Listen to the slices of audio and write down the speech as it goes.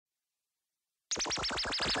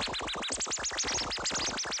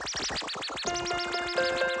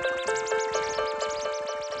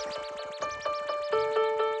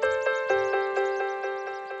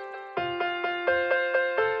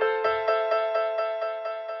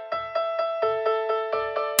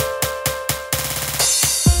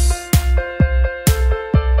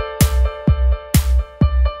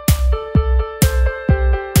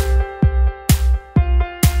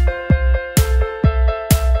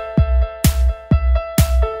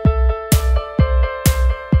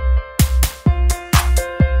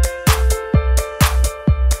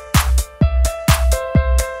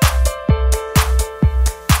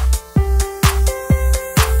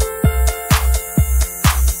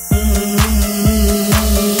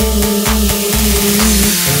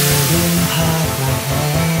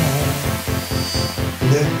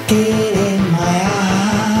Looking in my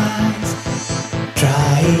eyes,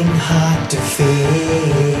 trying hard to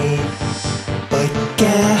fade, but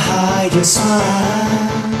can't hide your smile.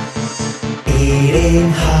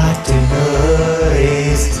 Eating hard to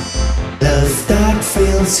notice love that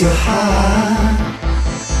fills your heart.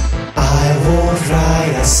 I won't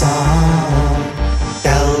write a song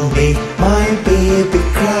that'll make my baby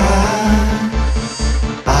cry.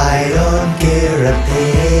 I don't care a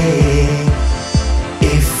thing.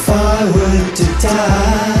 If I were to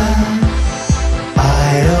die,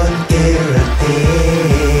 I don't care a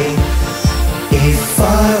thing. If I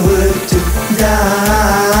were to die.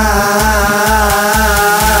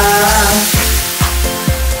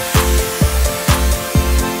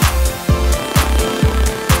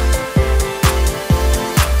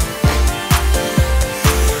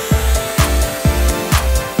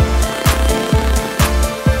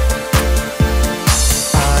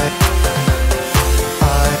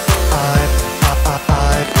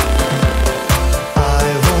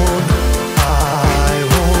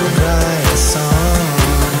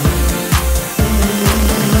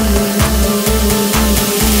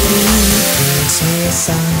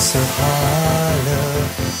 Sounds so hollow,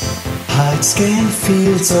 hearts can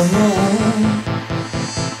feel so low,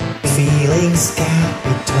 feelings can't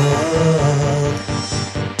be told,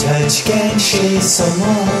 touch can share so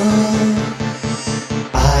more.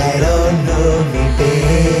 I don't know me,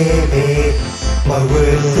 baby, my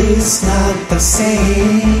world is not the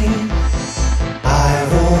same. I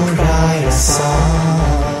won't write a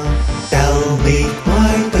song that'll make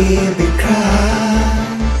my baby cry.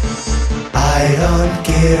 I don't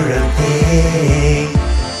care a thing.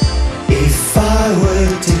 If I were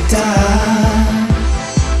to die,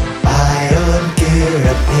 I don't care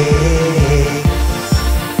a thing.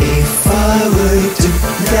 If I were to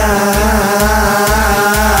die.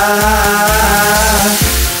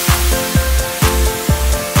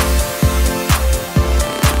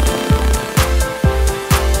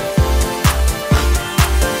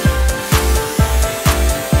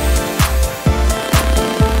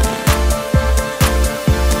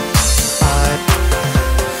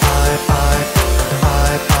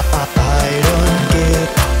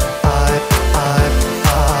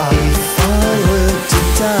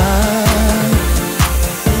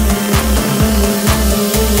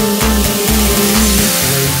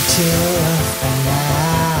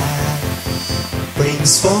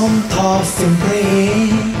 Brings warmth of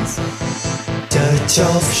embrace, touch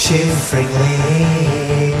of shivering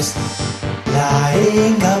lips,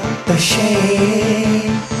 lighting up the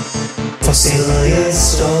shade, for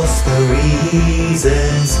silliest of the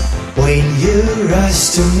reasons. When you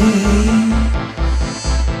rush to me,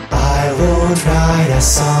 I won't write a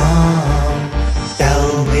song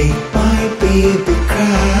that'll make my baby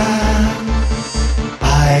cry.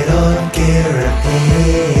 I don't care a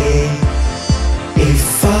thing.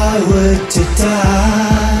 If I were to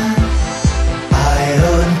die, I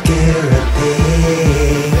don't care a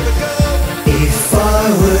thing. If I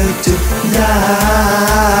were to die.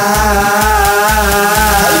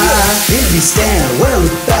 Here we stand, when I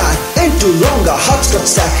look back, ain't too long our hearts got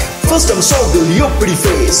stuck. First time saw your pretty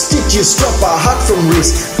face, did you stop our heart from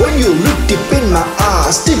race? When you looked deep in my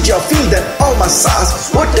eyes, did you feel that all my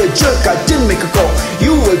sighs? What a jerk, I didn't make a call.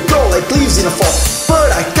 You were gone like leaves in a fall, but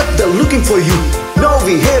I kept there looking for you. Now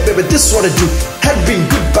we here, baby, this is what I do. Had been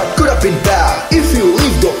good, but could have been bad. If you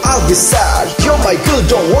leave, though, I'll be sad. You're my girl,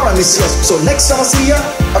 don't wanna miss you. So next time I see ya,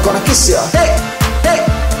 I'm gonna kiss ya. Hey!